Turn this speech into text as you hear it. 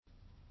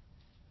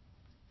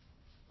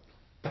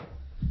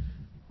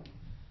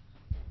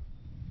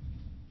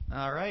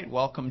All right,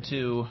 welcome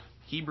to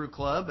Hebrew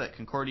Club at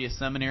Concordia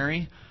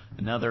Seminary.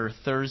 Another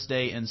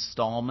Thursday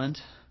installment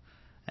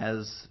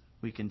as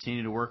we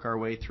continue to work our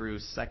way through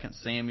 2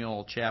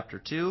 Samuel chapter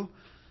 2.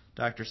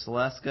 Dr.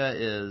 Seleska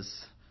is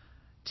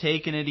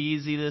taking it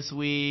easy this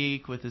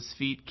week with his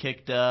feet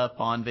kicked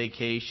up on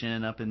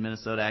vacation up in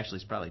Minnesota. Actually,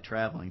 he's probably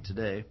traveling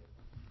today,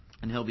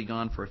 and he'll be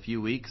gone for a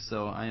few weeks,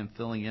 so I am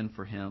filling in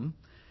for him.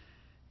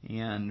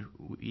 And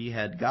we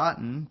had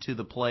gotten to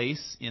the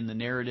place in the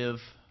narrative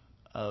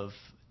of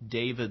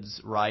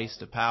David's rise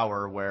to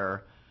power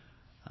where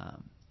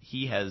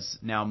he has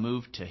now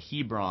moved to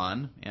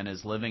Hebron and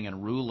is living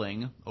and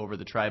ruling over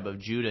the tribe of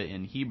Judah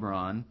in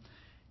Hebron.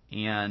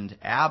 And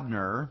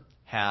Abner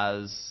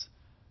has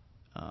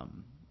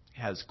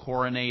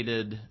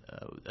coronated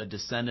a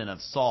descendant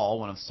of Saul,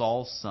 one of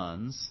Saul's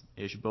sons,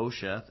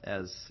 Ishbosheth,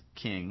 as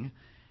king.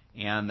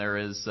 And there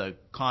is a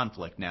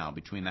conflict now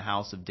between the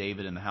house of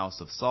David and the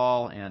house of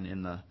Saul.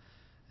 And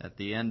at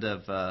the end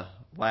of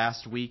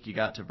last week, you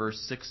got to verse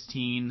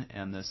 16,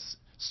 and this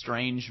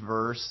strange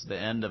verse, the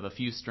end of a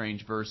few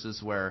strange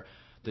verses, where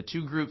the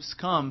two groups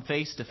come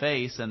face to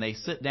face, and they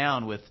sit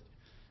down with,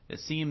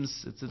 it's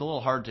a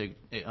little hard to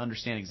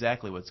understand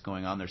exactly what's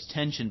going on. There's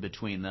tension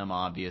between them,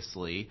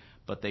 obviously,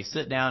 but they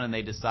sit down and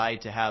they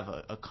decide to have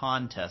a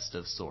contest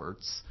of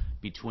sorts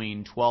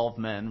between 12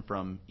 men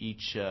from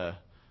each a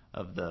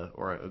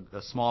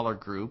smaller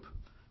group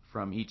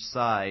from each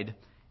side,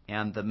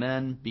 and the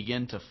men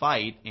begin to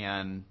fight,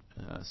 and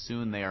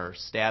soon they are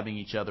stabbing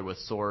each other with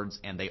swords,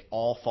 and they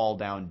all fall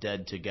down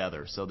dead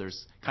together. So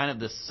there's kind of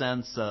this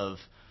sense of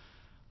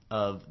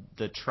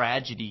the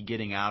tragedy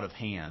getting out of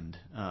hand,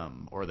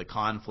 or the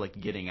conflict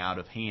getting out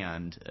of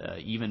hand,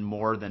 even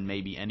more than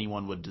maybe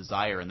anyone would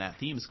desire, and that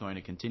theme is going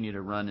to continue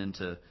to run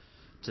into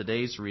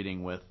today's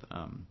reading with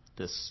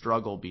this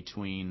struggle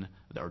between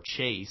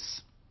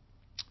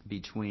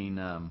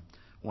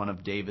one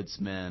of David's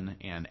men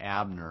and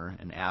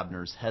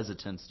Abner's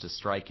hesitance to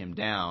strike him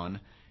down.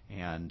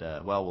 And,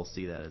 we'll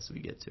see that as we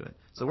get to it.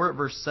 So we're at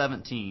verse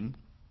 17.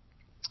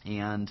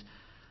 And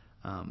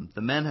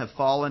the men have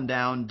fallen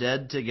down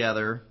dead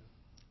together.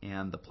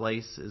 And the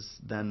place is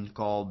then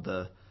called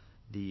the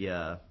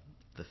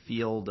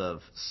field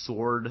of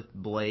sword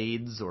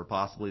blades, or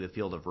possibly the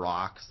field of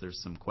rocks.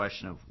 There's some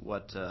question of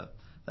what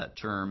that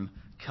term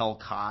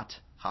Kelkat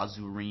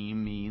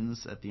Hazurim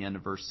means at the end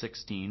of verse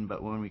 16.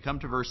 But when we come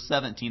to verse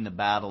 17, the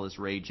battle is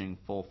raging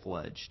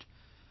full-fledged.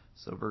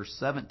 So verse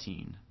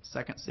 17, 2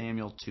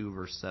 Samuel 2,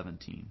 verse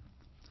 17.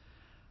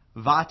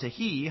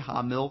 Vatahi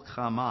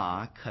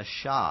ha-milchama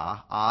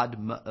kasha ad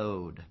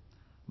ma'od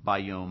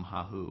bayom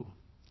hahu.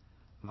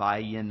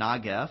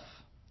 Vayinagef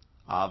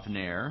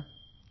Avner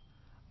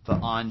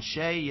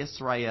va'anshe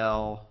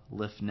Yisrael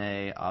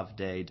lifnei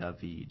avdei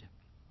David.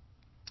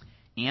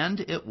 And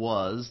it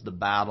was, the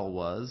battle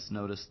was,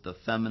 notice the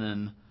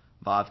feminine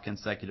Vav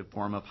consecutive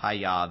form of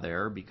Haya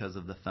there because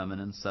of the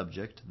feminine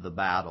subject, the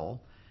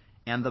battle.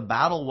 And the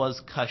battle was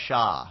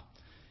kasha.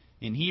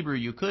 In Hebrew,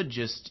 you could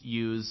just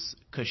use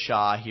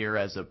kasha here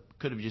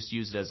could have just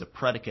used it as a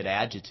predicate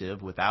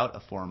adjective without a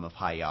form of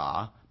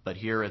Haya. But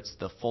here it's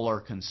the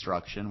fuller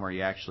construction where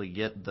you actually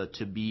get the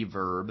to be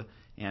verb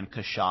and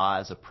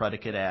kasha as a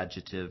predicate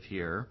adjective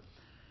here.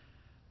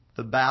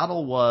 The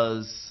battle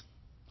was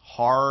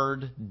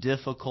hard,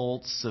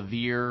 difficult,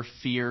 severe,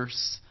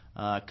 fierce.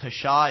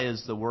 Kasha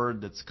is the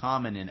word that's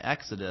common in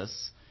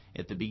Exodus.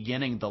 At the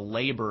beginning, the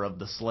labor of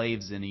the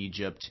slaves in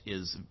Egypt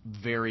is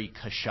very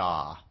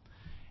kasha,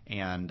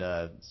 and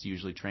it's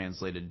usually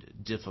translated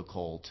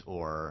difficult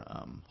or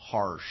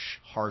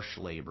harsh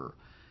labor.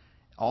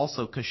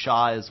 Also,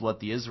 kasha is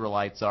what the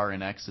Israelites are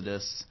in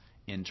Exodus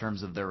in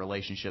terms of their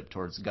relationship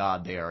towards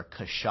God. They are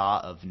kasha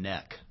of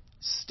neck,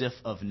 stiff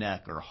of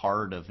neck or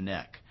hard of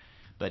neck.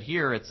 But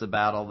here it's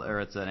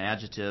it's an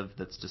adjective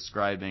that's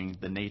describing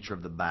the nature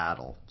of the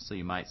battle. So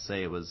you might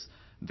say it was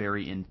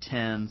very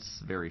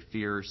intense, very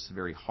fierce,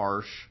 very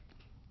harsh.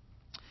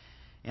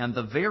 And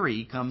the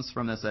very comes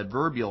from this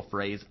adverbial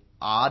phrase,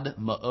 ad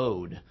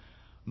ma'od.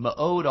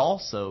 Ma'od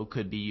also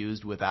could be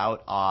used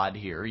without ad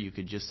here. You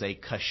could just say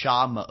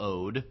kasha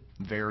ma'od,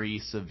 very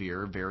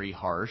severe, very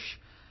harsh.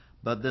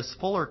 But this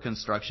fuller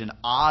construction,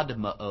 ad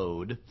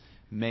ma'od,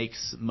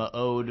 makes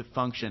ma'od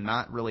function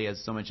not really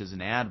as so much as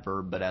an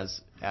adverb, but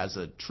as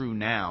a true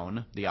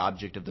noun, the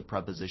object of the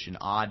preposition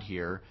ad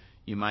here.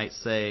 You might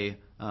say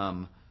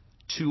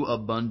to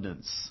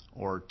abundance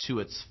or to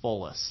its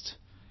fullest.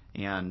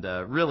 And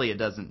really it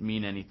doesn't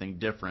mean anything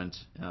different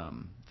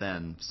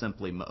than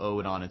simply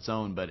ma'od on its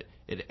own, but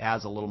it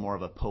has a little more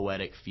of a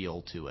poetic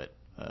feel to it.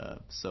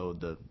 So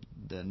the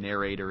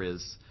narrator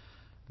is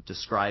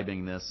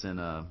describing this in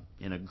a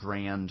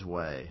grand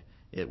way.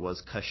 It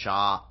was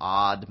kasha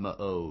ad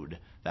ma'od.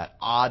 That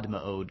ad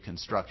ma'od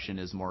construction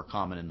is more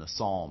common in the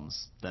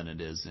Psalms than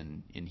it is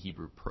in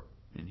Hebrew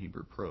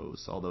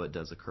prose, although it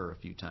does occur a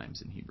few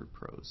times in Hebrew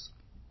prose.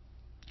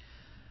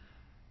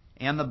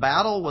 And the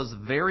battle was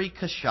very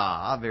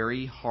kasha,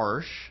 very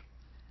harsh,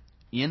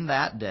 in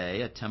that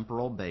day, a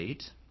temporal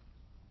bait.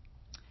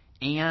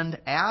 And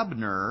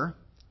Abner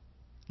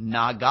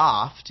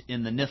nagaft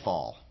in the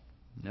nifal.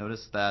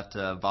 Notice that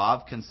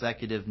vav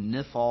consecutive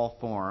nifal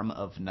form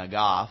of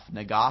nagaf.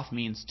 Nagaf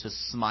means to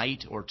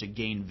smite or to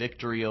gain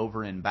victory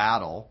over in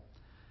battle.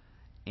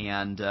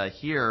 And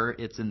here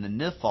it's in the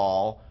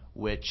nifal,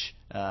 which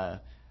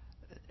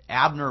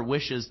Abner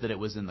wishes that it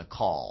was in the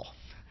call.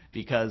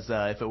 Because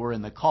if it were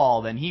in the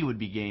call, then he would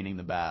be gaining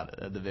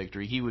the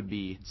victory. He would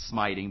be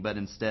smiting, but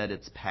instead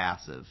it's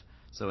passive.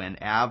 So, and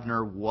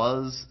Abner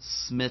was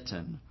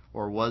smitten,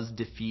 or was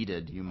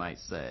defeated, you might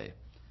say.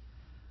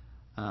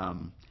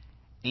 And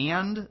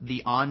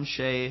the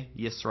Anshe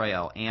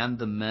Yisrael, and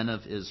the men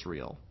of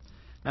Israel.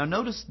 Now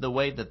notice the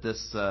way that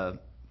this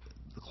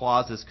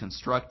clause is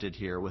constructed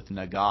here with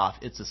nagaf.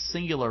 It's a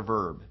singular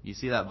verb. You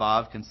see that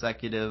vav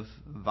consecutive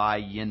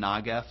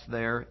vayinagaf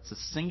there? It's a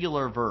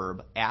singular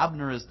verb.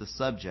 Abner is the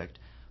subject,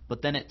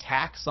 but then it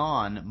tacks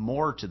on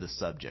more to the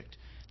subject.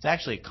 It's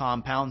actually a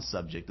compound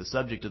subject. The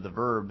subject of the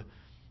verb,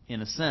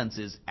 in a sense,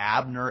 is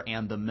Abner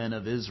and the men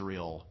of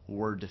Israel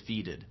were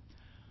defeated.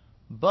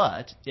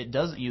 But it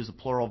doesn't use a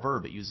plural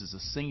verb. It uses a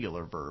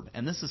singular verb.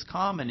 And this is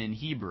common in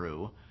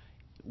Hebrew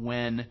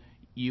when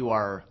you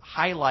are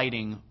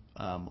highlighting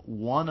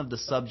one of the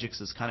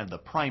subjects as kind of the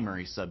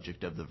primary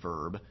subject of the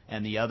verb,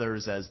 and the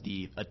others as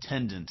the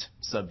attendant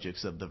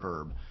subjects of the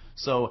verb.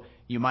 So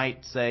you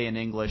might say in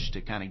English,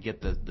 to kind of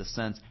get the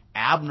sense,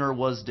 Abner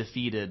was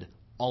defeated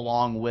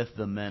along with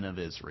the men of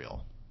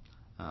Israel.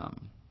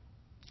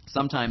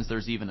 Sometimes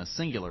there's even a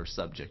singular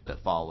subject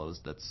that follows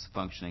that's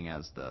functioning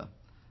as the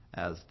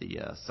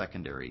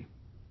secondary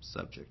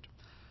subject.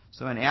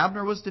 So, and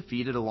Abner was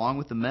defeated along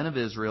with the men of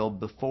Israel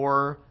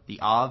before the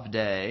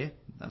Avdei,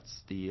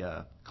 that's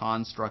the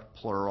construct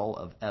plural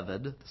of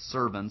Eved, the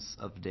servants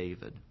of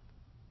David.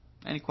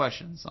 Any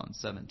questions on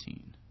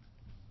 17?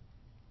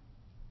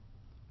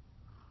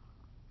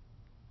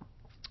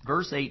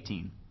 Verse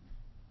 18.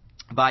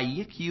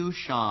 Vayikyu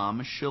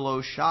sham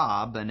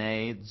shilosha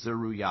b'nei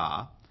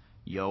Zeruiah,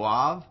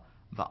 Yoav,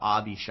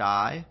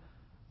 va'Abishai,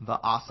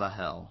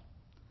 va'Asahel.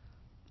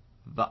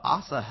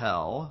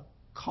 Va'Asahel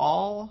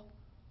kal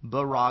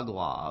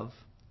baraglav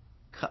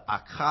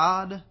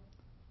ka'akad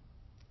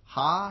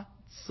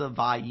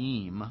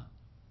ha-tzavayim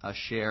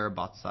asher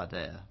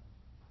batzadeh.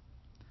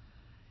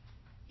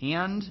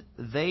 And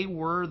they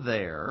were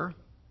there,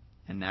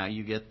 and now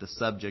you get the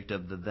subject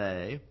of the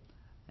they,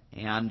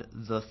 and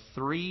the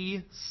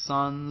 3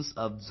 sons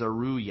of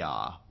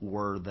Zeruiah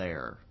were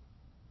there.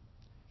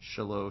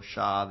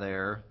 Shilosha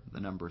there, the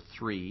number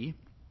 3.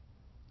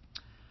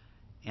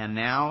 And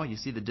now you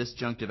see the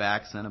disjunctive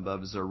accent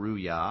above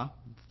Zeruiah.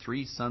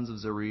 3 sons of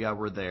Zeruiah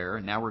were there.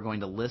 Now we're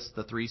going to list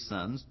the 3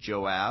 sons,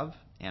 Joab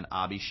and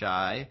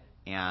Abishai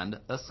and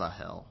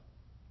Asahel.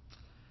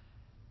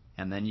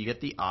 And then you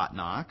get the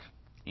Atnach,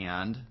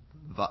 and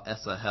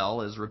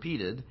Asahel is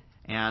repeated.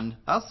 And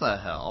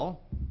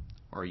Asahel,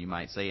 or you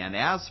might say, and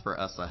as for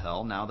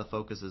Asahel, now the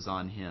focus is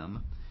on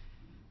him.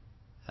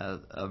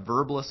 A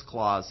verbless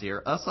clause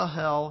here.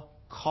 Asahel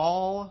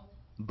kal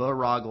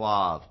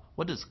baraglav.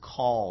 What does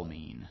call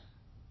mean?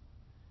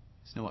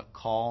 You know what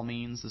call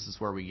means? This is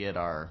where we get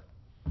our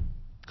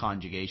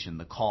conjugation,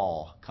 the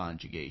call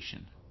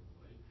conjugation.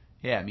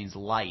 Yeah, it means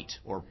light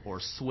or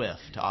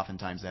swift.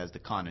 Oftentimes it has the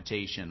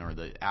connotation or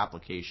the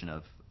application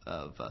of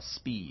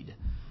speed.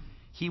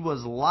 He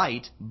was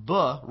light,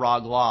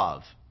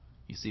 raglav.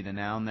 You see the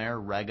noun there,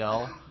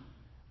 regel,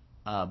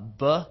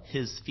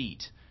 his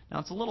feet. Now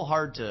it's a little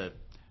hard to,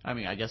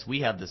 I guess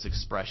we have this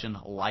expression,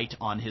 light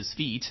on his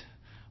feet.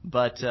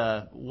 But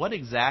what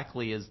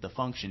exactly is the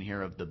function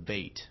here of the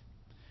bait?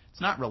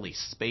 It's not really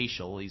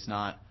spatial. He's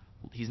not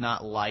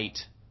light.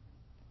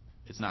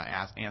 It's not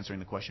answering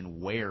the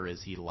question, where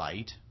is he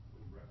light?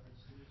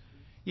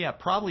 Yeah,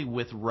 probably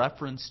with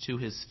reference to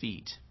his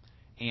feet.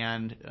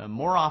 And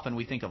more often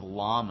we think of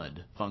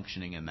lamed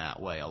functioning in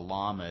that way, a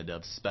lamed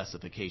of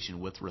specification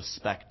with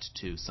respect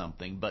to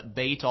something. But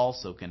bait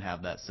also can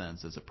have that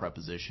sense as a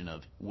preposition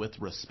of with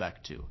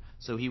respect to.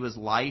 So he was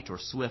light or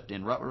swift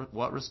in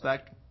what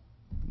respect?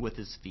 With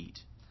his feet.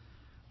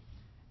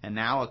 And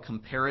now a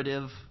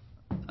comparative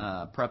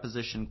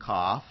preposition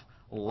kaf,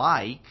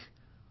 like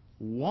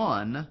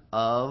one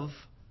of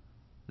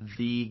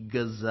the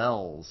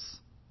gazelles.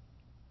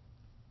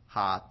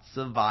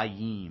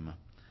 Ha-tzavayim.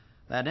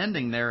 That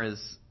ending there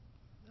is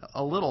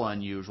a little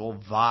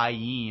unusual.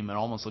 Vayim, it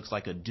almost looks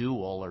like a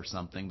dual or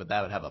something, but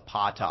that would have a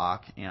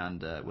patak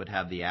and would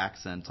have the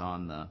accent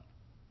on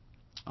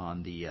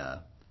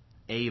the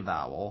a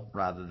vowel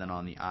rather than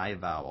on the I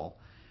vowel.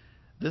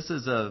 This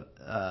is a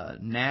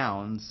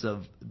noun,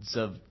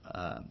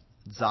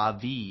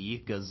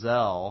 zavi,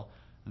 gazelle,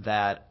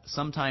 that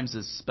sometimes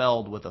is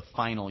spelled with a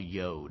final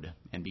yod.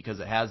 And because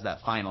it has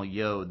that final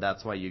yod,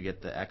 that's why you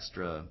get the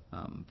extra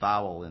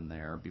vowel in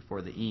there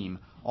before the im.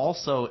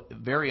 Also,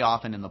 very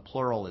often in the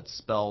plural, it's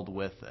spelled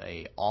with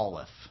a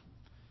aleph.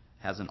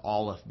 It has an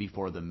aleph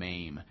before the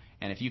mem.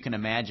 And if you can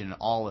imagine an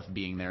aleph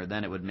being there,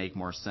 then it would make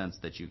more sense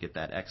that you get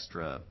that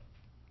extra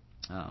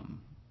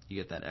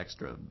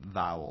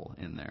vowel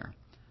in there.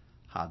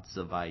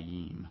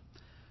 Hatzavayim.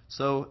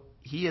 So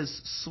he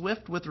is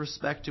swift with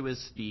respect to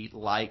his feet,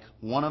 like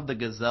one of the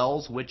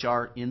gazelles which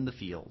are in the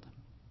field.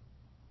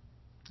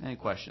 Any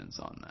questions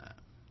on that?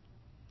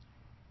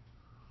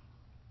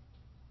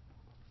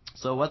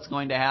 So what's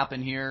going to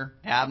happen here?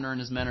 Abner and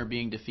his men are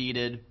being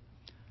defeated.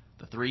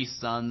 The three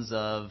sons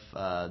of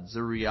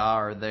Zeruiah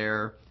are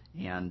there,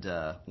 and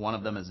one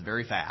of them is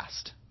very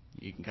fast.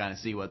 You can kind of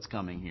see what's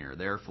coming here.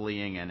 They're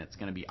fleeing, and it's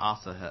going to be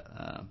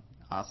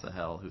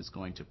Asahel who's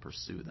going to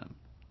pursue them.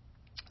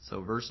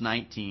 So verse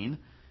 19,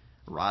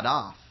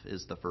 radaf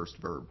is the first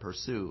verb,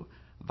 pursue.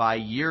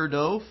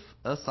 Vayirdof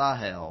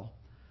Asahel,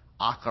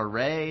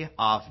 Acharei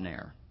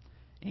Avner.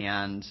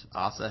 And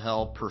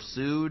Asahel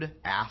pursued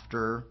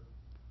after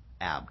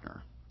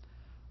Abner.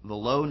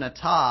 V'lo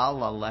nata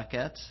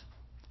laleket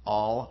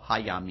al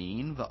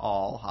hayamin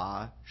v'al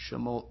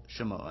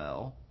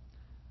ha-shemuel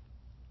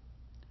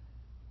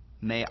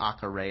me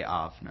Acharei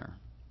Avner.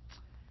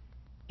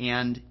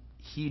 And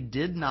he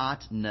did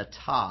not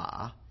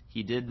nata,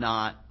 he did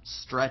not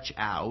stretch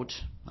out.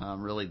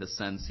 Really the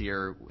sense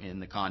here in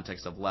the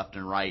context of left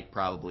and right,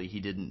 probably he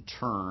didn't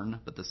turn,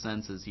 but the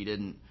sense is he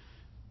didn't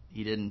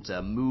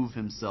move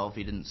himself,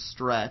 he didn't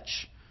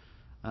stretch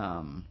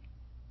in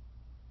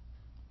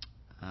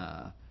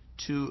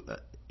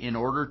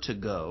order to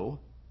go.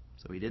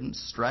 So he didn't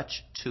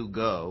stretch to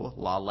go,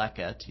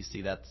 laleket. You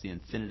see that's the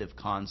infinitive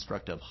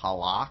construct of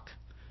halak.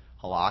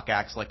 Halak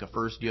acts like a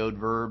first yod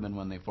verb, and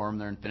when they form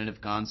their infinitive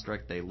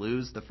construct, they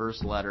lose the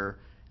first letter,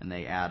 and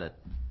they add a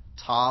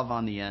tav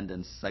on the end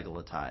and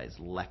segalatize,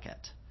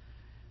 leket.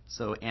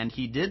 So, and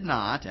he did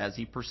not, as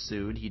he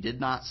pursued, he did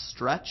not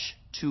stretch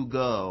to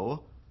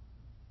go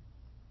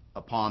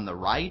upon the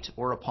right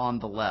or upon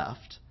the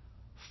left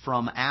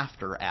from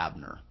after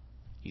Abner.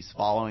 He's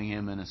following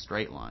him in a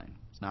straight line.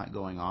 He's not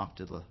going off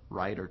to the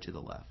right or to the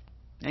left.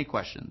 Any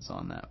questions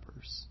on that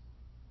verse?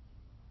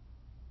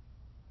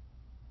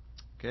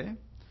 Okay.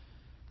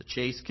 The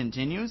chase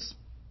continues.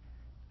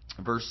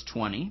 Verse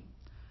 20.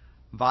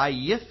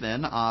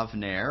 Vayifin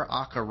Avner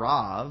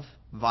Acharav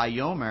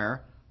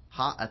Vayomer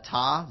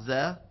Ha'ata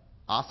ze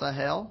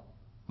Asahel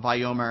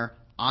Vayomer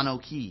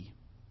Anoki.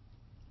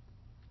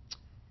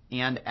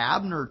 And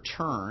Abner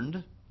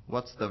turned.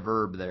 What's the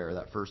verb there,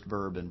 that first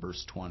verb in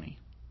verse 20?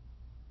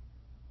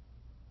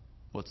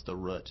 What's the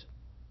root?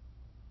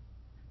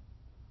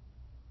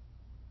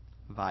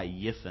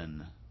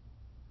 Vayifin.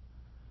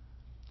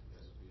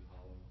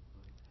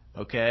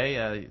 Okay,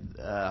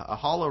 a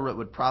hollow root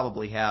would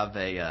probably have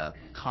a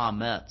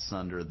comets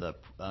under the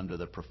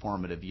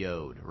performative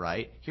yod,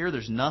 right? Here,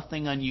 there's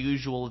nothing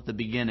unusual at the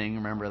beginning.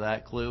 Remember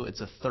that clue? It's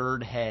a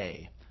third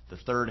hay. The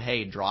third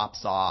hay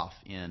drops off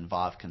in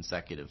vav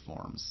consecutive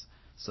forms.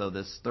 So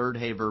this third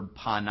hay verb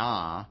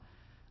pana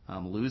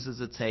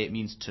loses its hay. It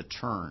means to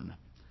turn.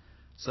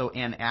 So,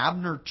 and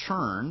Abner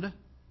turned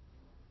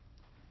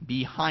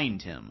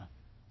behind him.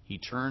 He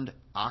turned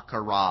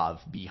Acharav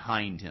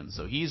behind him.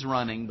 So he's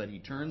running, but he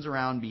turns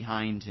around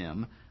behind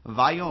him.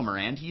 Vayomer,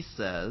 and he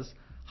says,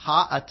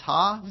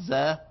 Ha'ata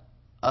ze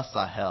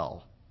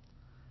Asahel.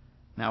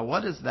 Now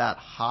what is that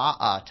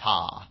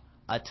ha'ata?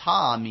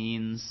 Ata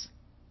means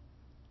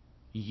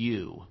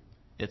you.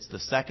 It's the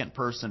second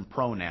person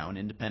pronoun,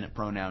 independent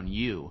pronoun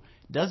you.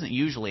 It doesn't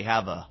usually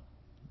have a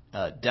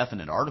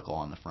definite article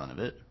on the front of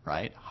it,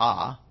 right?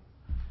 Ha,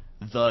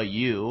 the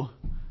you.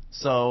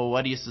 So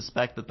what do you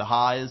suspect that the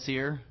ha is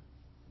here?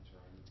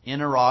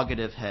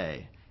 Interrogative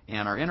hey.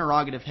 And our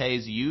interrogative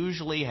heys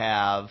usually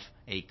have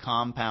a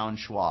compound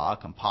schwa,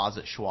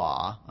 composite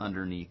schwa,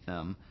 underneath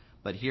them.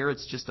 But here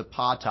it's just a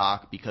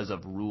patak because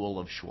of rule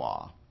of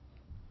schwa.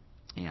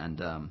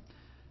 And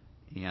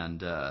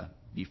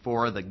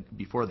before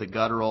the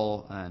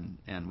guttural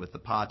and with the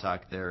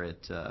patak there,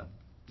 it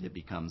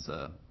becomes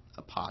a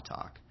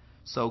patak.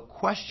 So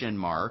question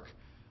mark,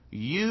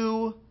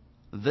 you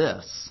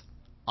this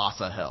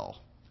Asahel.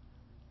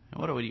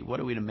 What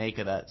are we to make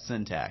of that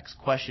syntax?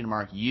 Question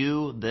mark,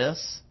 you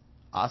this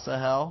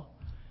Asahel.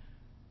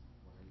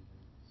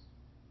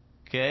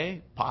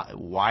 Okay,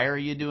 why are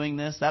you doing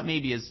this? That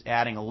maybe is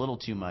adding a little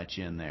too much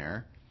in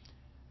there.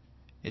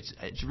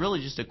 It's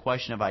really just a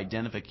question of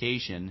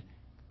identification.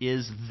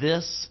 Is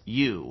this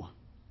you?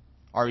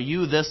 Are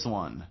you this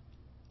one?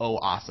 O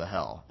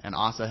Asahel. And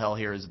Asahel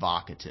here is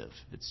vocative.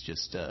 It's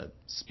just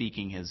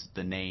speaking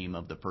the name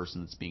of the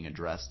person that's being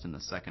addressed in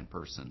the second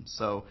person.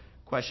 So,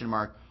 question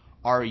mark,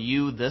 are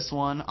you this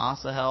one,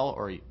 Asahel?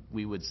 Or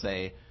we would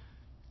say,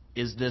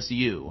 is this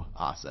you,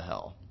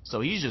 Asahel?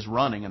 So he's just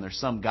running, and there's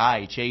some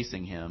guy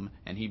chasing him,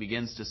 and he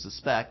begins to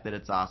suspect that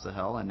it's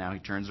Asahel, and now he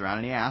turns around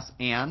and he asks,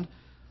 and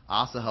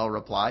Asahel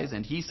replies,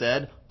 and he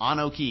said,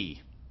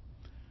 Anoki.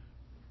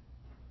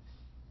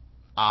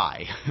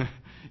 I.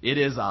 It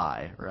is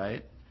I,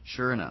 right?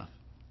 Sure enough.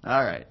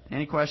 All right.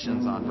 Any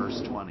questions on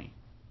verse 20?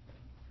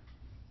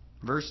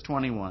 Verse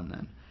 21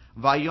 then.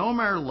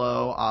 Vayomer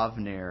lo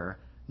Avner,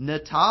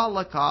 Nata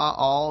laka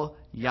al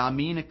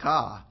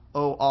yaminika,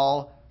 o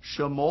al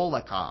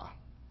shemolaka.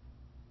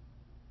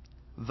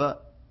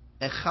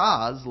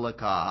 V'echaz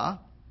laka,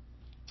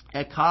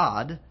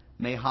 ekad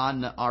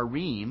mehan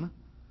arim,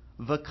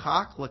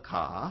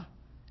 V'kaklaka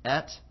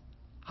et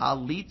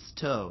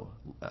halitzato,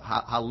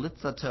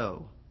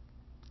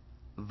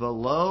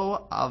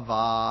 v'lo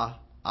ava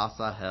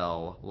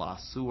Asahel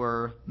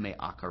lasur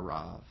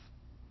me'akarav.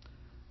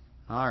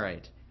 All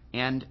right.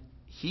 And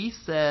he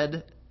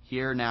said,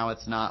 here now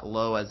it's not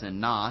lo as in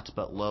not,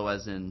 but lo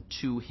as in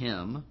to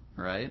him,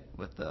 right?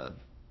 With the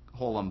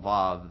holam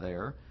vav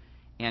there.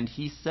 And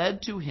he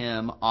said to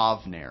him,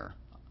 Avner.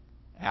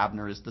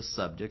 Abner is the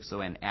subject.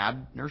 So, and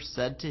Abner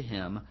said to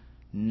him,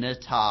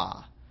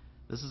 Nata.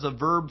 This is a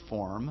verb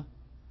form.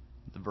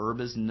 The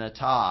verb is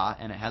nata,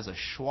 and it has a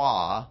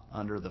schwa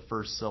under the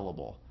first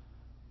syllable.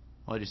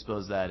 What do you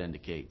suppose that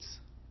indicates?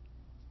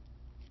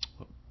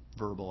 What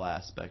verbal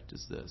aspect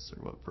is this,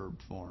 or what verb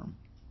form?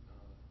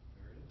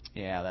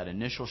 Yeah, that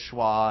initial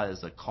schwa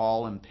is a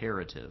call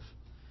imperative.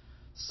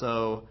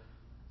 So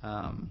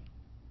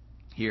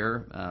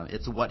here,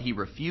 it's what he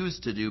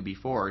refused to do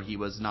before. He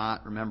was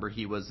not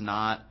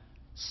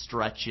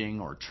stretching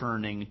or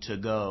turning to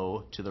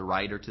go to the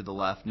right or to the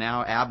left.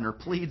 Now Abner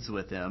pleads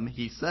with him.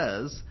 He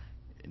says,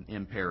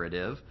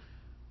 imperative,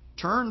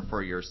 turn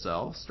for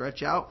yourself,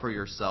 stretch out for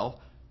yourself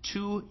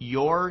to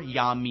your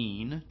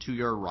yamin, to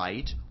your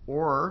right,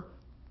 or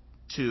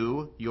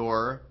to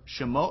your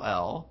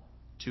shemoel,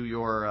 to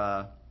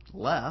your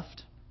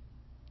left,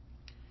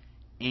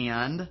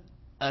 and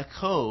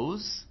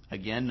akos.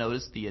 Again,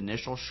 notice the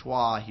initial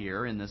schwa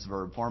here in this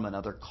verb form,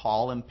 another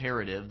call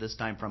imperative, this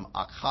time from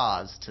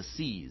akaz, to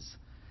seize.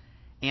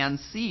 And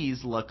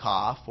seize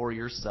laka, for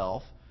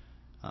yourself.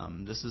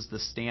 This is the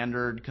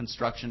standard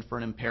construction for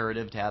an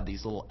imperative, to have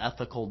these little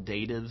ethical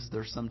datives,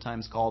 they're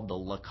sometimes called, the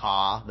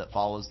laka that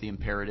follows the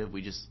imperative.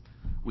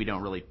 We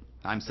don't really,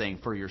 I'm saying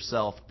for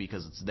yourself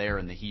because it's there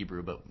in the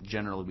Hebrew, but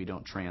generally we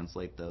don't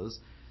translate those.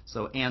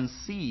 So, and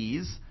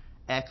seize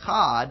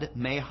echad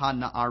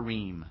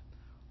mehana'arim,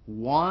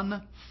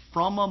 one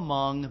from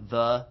among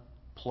the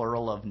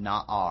plural of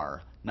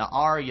na'ar.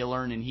 Na'ar you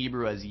learn in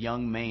Hebrew as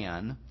young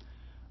man.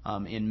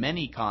 In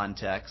many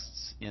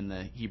contexts in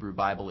the Hebrew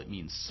Bible it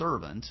means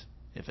servant,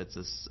 if it's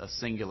a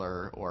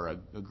singular or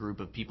a group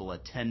of people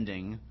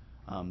attending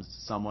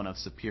someone of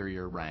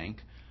superior rank.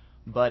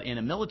 But in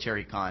a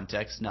military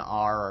context, na'ar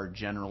are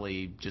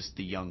generally just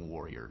the young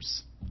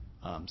warriors.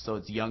 So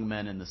it's young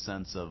men in the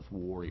sense of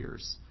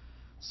warriors.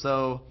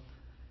 So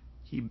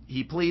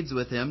he pleads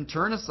with him,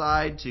 turn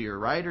aside to your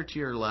right or to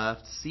your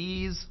left,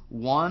 seize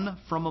one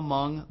from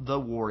among the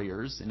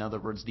warriors, in other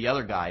words, the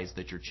other guys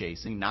that you're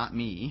chasing, not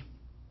me.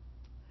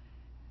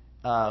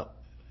 How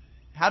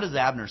does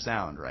Abner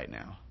sound right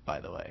now,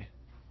 by the way?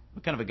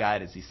 What kind of a guy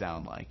does he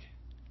sound like?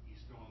 He's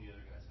throwing the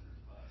other guys under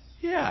the bus.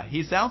 Yeah,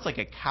 he sounds like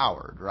a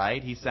coward,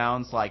 right? He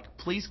sounds like,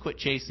 please quit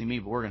chasing me,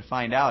 but we're going to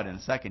find out in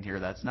a second here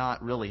that's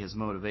not really his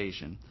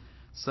motivation.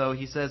 So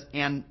he says,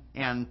 and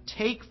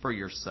take for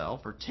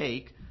yourself, or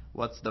take,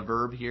 what's the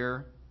verb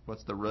here?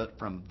 What's the root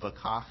from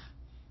vakach?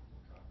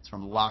 It's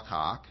from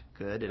lakach.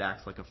 Good. It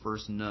acts like a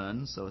first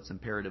nun, so its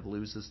imperative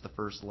loses the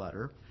first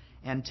letter.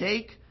 And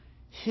take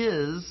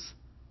his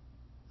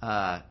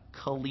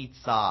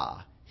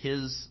kalitza,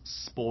 his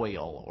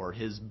spoil, or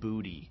his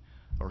booty,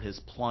 or his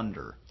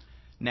plunder.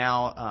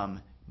 Now,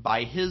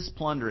 by his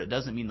plunder, it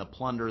doesn't mean the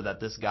plunder that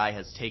this guy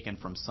has taken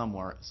from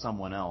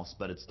someone else,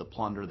 but it's the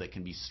plunder that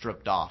can be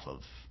stripped off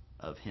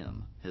of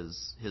him,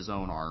 his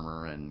own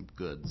armor and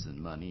goods and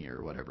money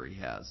or whatever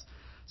he has.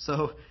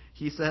 So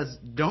he says,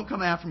 don't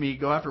come after me,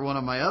 go after one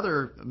of my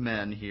other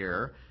men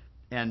here,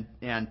 and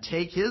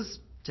take his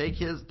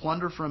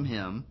plunder from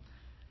him.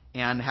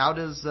 And how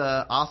does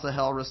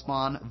Asahel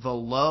respond?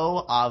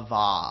 Velo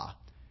ava.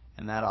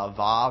 And that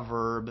ava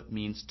verb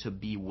means to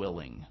be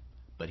willing.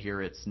 But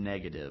here it's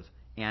negative.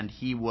 And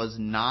he was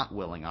not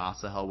willing.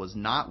 Asahel was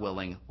not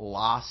willing.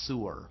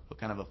 Lasur. What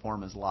kind of a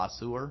form is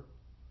lasur?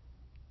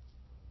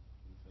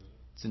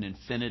 It's an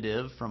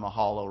infinitive from a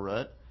hollow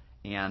root.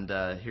 And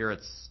here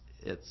it's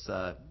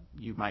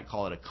you might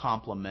call it a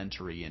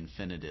complementary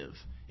infinitive.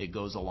 It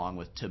goes along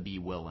with to be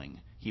willing.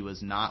 He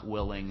was not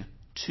willing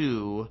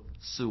to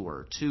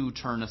Sur, to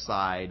turn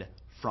aside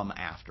from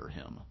after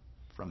him,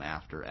 from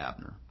after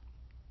Abner.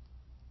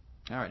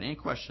 All right, any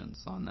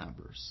questions on that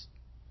verse?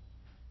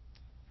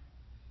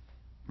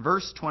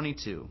 Verse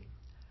 22.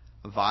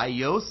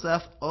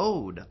 Vayosef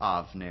od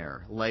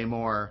Avner,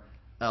 lemor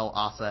el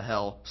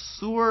Asahel,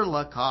 sur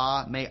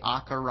laka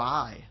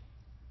me'akarai.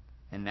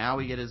 And now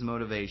we get his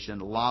motivation.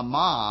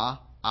 Lama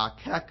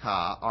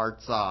akeka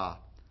arza,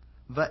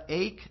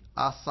 va'ek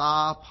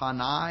asa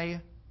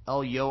panai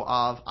El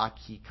Yoav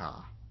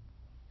Akika.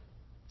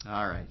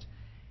 All right.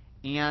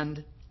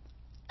 And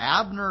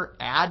Abner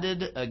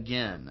added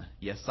again.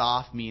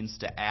 Yasaf means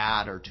to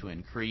add or to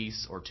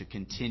increase or to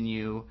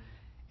continue.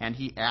 And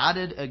he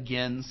added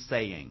again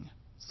saying.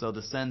 So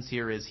the sense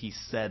here is he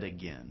said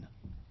again.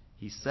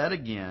 He said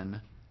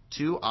again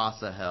to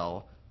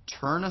Asahel,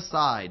 turn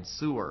aside,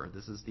 Sur.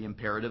 This is the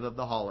imperative of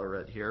the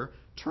Holleret here.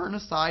 Turn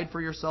aside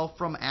for yourself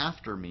from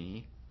after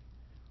me.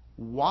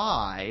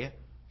 Why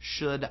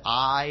should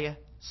I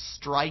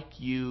strike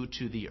you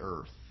to the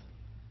earth?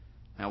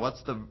 Now,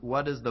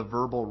 what is the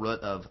verbal root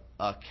of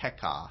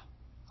akeka?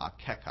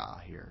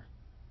 akeka here.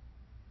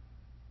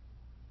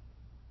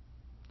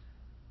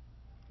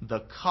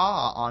 The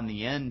ka on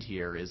the end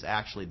here is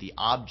actually the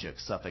object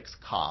suffix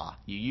ka.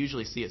 You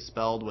usually see it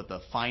spelled with a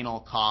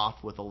final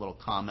kaf with a little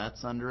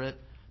comments under it,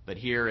 but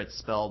here it's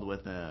spelled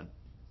with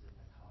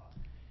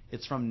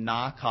it's from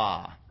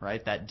naka,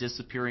 right? That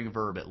disappearing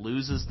verb. It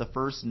loses the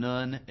first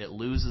nun, it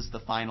loses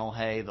the final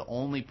hey. The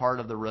only part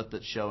of the root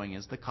that's showing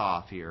is the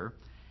kaf here.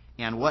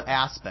 And what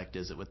aspect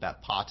is it with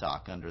that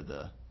patak under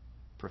the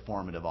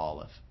performative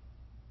aleph?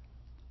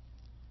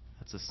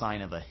 That's a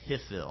sign of a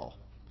hifil.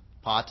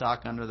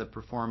 Patak under the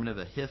performative,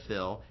 a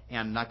hifil,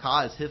 and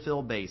naka is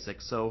hifil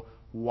basic. So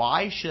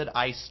why should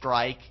I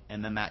strike,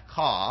 and then that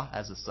ka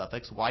as a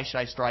suffix, why should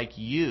I strike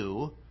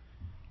you?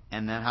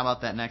 And then how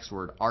about that next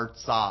word,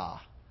 artsa?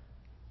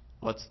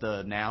 What's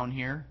the noun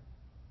here?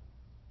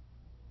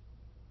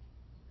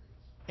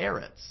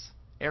 Eretz.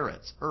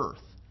 Eretz,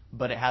 earth.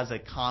 But it has a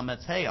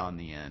kametz hey on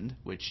the end,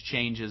 which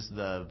changes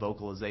the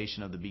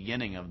vocalization of the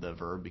beginning of the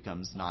verb,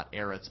 becomes not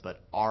eretz, but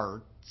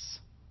arts,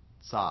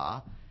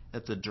 sa.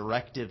 That's a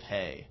directive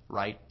hey,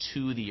 right,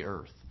 to the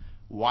earth.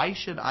 Why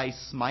should I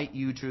smite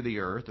you to the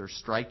earth or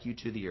strike you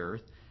to the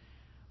earth?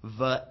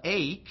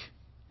 Va'ake,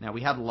 now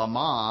we had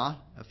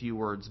lama a few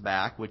words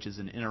back, which is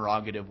an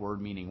interrogative word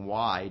meaning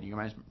why. Do you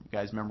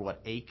guys remember what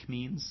ake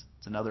means?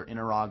 It's another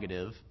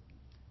interrogative.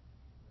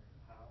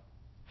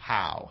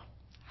 How.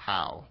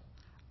 How.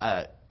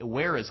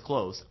 Where is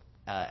close.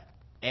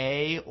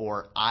 A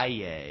or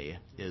aye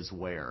is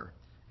where.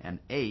 And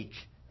ake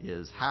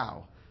is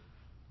how.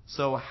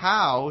 So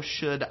how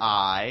should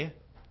I,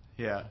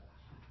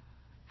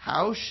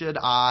 how should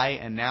I,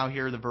 and now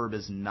here the verb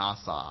is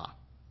nasa,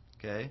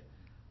 okay?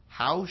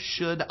 How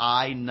should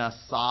I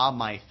nasa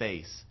my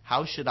face?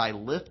 How should I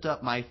lift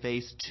up my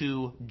face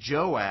to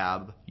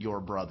Joab,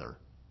 your brother?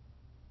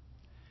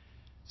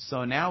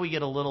 So now we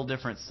get a little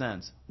different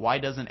sense. Why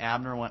doesn't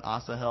Abner want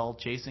Asahel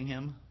chasing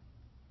him?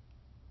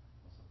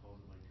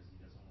 Supposedly because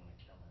he doesn't want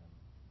to kill him.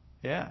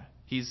 Yeah,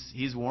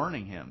 he's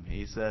warning him.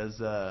 He says,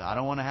 I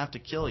don't want to have to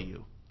kill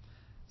you.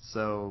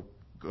 So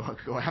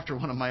go after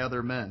one of my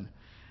other men.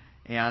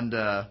 And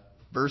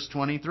verse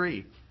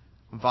 23,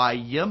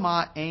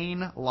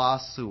 Vayima'ain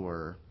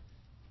lasur,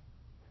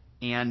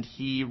 and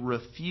he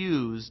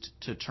refused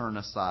to turn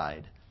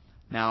aside.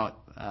 Now,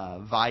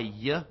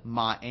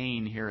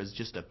 Vayima'ain here is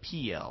just a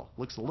PL.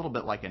 Looks a little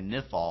bit like a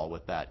nifal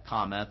with that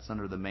comments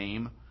under the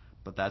meme,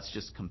 but that's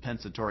just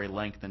compensatory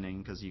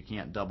lengthening because you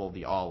can't double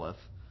the aleph.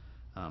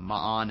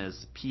 Ma'an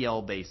is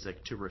PL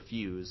basic, to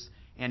refuse.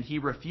 And he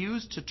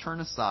refused to turn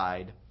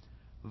aside.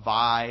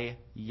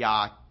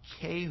 Vayakehu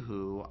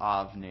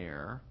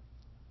Avner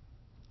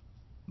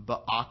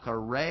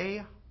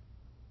ba'akare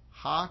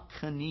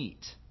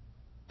hakanit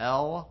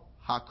el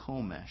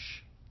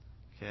hakomesh.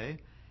 Okay?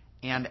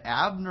 And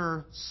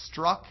Abner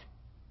struck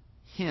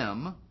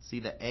him. See,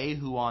 the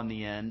ehu on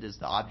the end is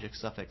the object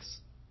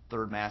suffix,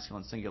 third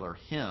masculine singular,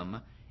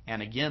 him.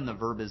 And again, the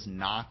verb is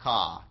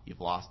naka.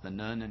 You've lost the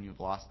nun and you've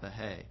lost the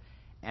hey.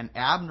 And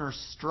Abner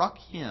struck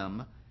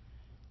him,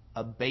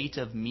 a bait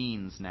of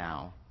means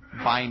now,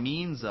 by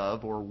means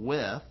of, or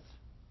with,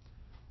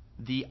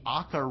 the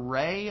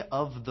akare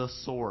of the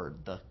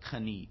sword, the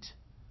kanit.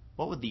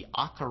 What would the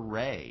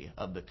akare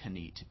of the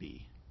kanit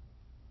be?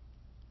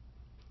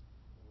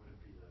 Would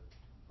it be the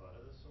butt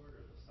of the sword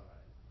or the side?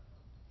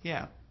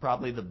 Yeah,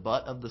 probably the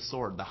butt of the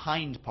sword, the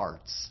hind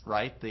parts,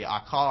 right? The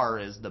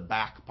akar is the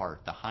back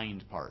part, the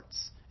hind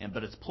parts.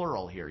 But it's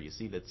plural here. You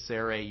see that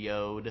sere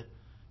yod,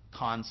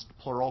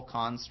 plural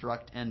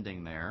construct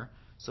ending there.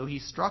 So he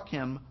struck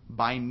him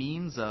by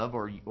means of,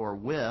 or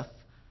with,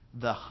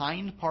 the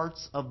hind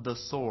parts of the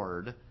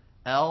sword,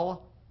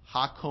 el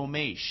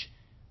hakomesh,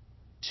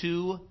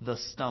 to the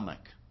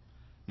stomach.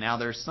 Now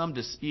there's some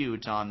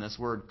dispute on this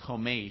word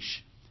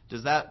komesh.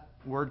 Does that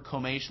word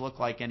komesh look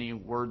like any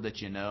word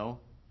that you know?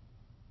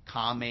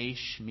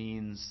 Kamesh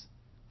means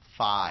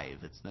 5.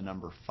 It's the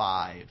number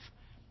 5.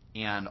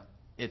 And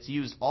it's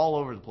used all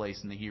over the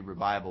place in the Hebrew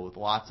Bible with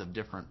lots of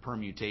different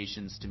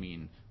permutations to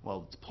mean,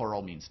 well, it's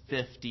plural means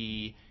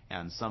 50,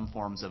 and some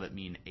forms of it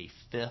mean a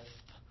fifth,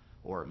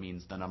 or it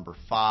means the number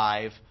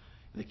 5.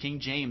 The King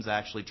James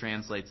actually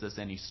translates this,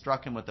 and he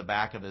struck him with the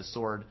back of his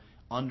sword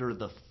under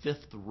the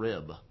 5th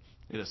rib.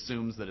 It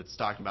assumes that it's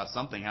talking about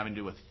something having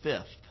to do with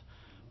fifth.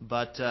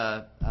 But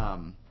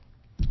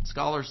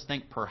scholars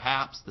think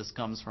perhaps this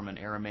comes from an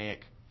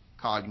Aramaic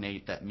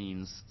cognate that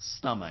means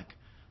stomach,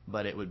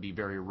 but it would be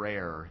very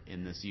rare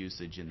in this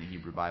usage in the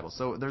Hebrew Bible.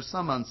 So there's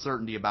some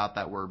uncertainty about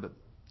that word, but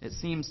it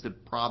seems to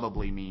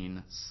probably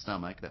mean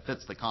stomach. That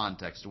fits the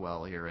context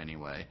well here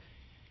anyway.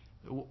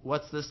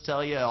 What's this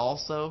tell you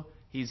also?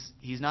 He's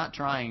not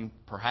trying,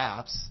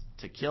 perhaps,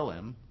 to kill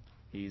him.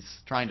 He's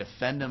trying to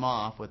fend him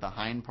off with the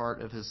hind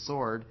part of his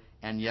sword,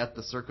 and yet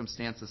the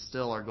circumstances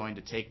still are going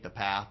to take the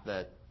path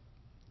that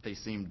they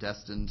seem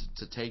destined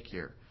to take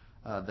here.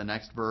 The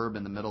next verb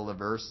in the middle of the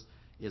verse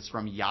is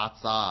from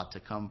yatsa, to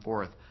come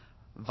forth.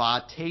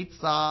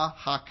 Vatetza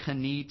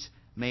hakanit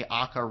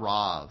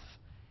me'akarav.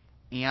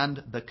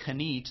 And the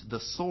kanit,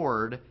 the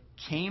sword,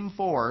 came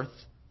forth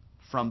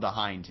from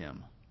behind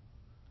him.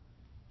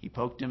 He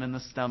poked him in the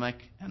stomach,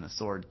 and the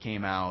sword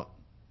came out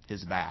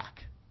his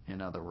back,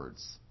 in other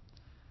words.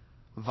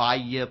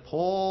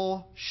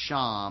 Vayipol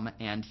Sham,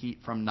 and he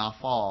from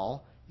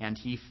Naphal, and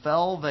he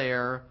fell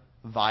there,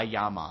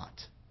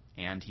 Vayamat,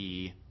 and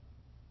he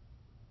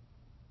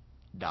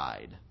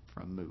died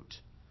from Mut.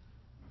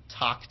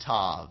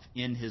 Taktav,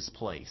 in his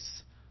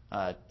place.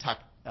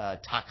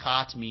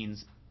 Takat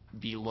means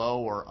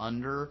below or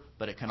under,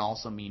 but it can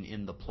also mean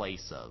in the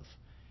place of.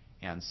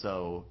 And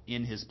so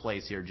in his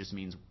place here just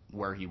means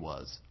where he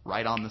was.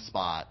 Right on the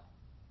spot,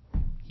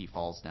 he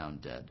falls down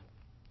dead.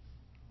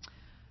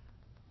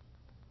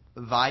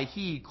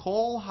 Vayhi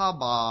kol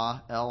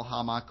haba el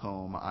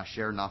hamakom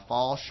asher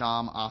nafal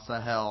sham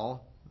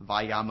asahel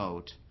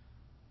vayamot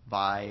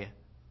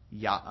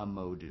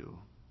vayamodu.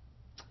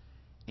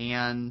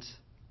 And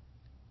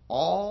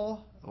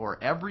all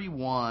or every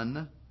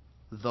one,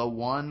 the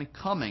one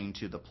coming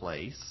to the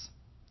place.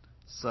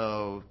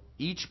 So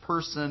each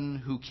person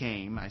who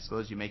came, I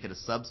suppose you make it a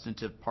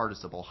substantive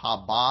participle.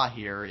 Haba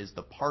here is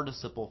the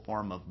participle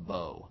form of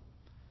bo.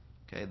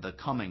 Okay, the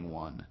coming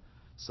one.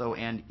 So,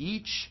 and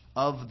each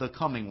of the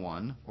coming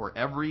one, or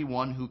every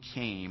one who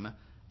came,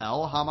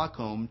 el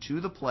hamakom, to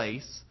the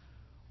place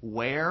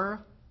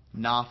where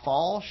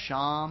nafal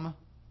sham,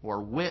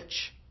 or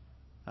which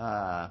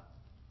Asahel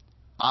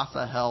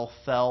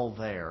fell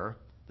there.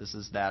 This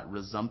is that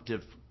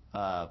resumptive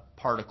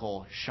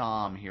particle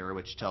sham here,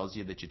 which tells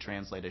you that you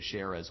translate a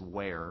share as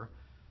where.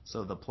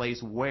 So the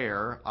place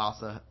where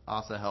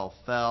Asahel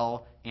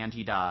fell and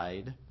he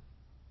died.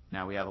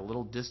 Now we have a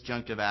little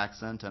disjunctive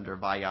accent under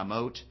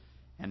vayamot,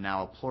 and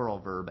now a plural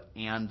verb,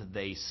 and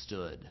they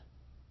stood.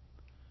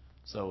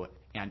 So,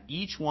 and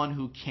each one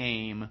who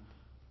came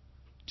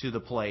to the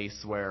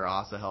place where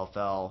Asahel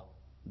fell,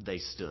 they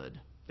stood.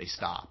 They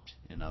stopped,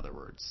 in other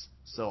words.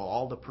 So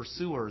all the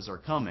pursuers are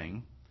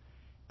coming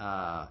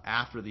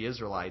after the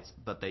Israelites,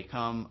 but they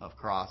come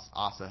across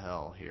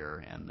Asahel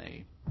here, and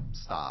they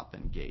stop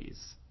and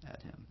gaze at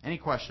him. Any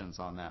questions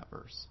on that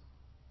verse?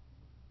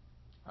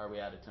 Are we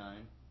out of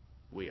time?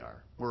 We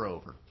are. We're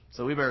over.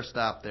 So we better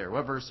stop there.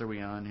 What verse are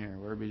we on here?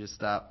 Where did we just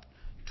stop?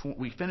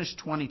 We finished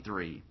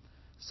 23.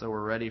 So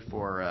we're ready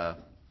for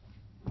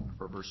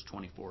verse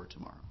 24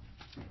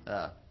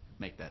 tomorrow.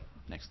 Make that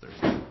next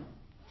Thursday.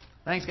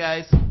 Thanks,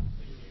 guys.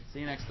 See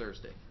you next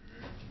Thursday.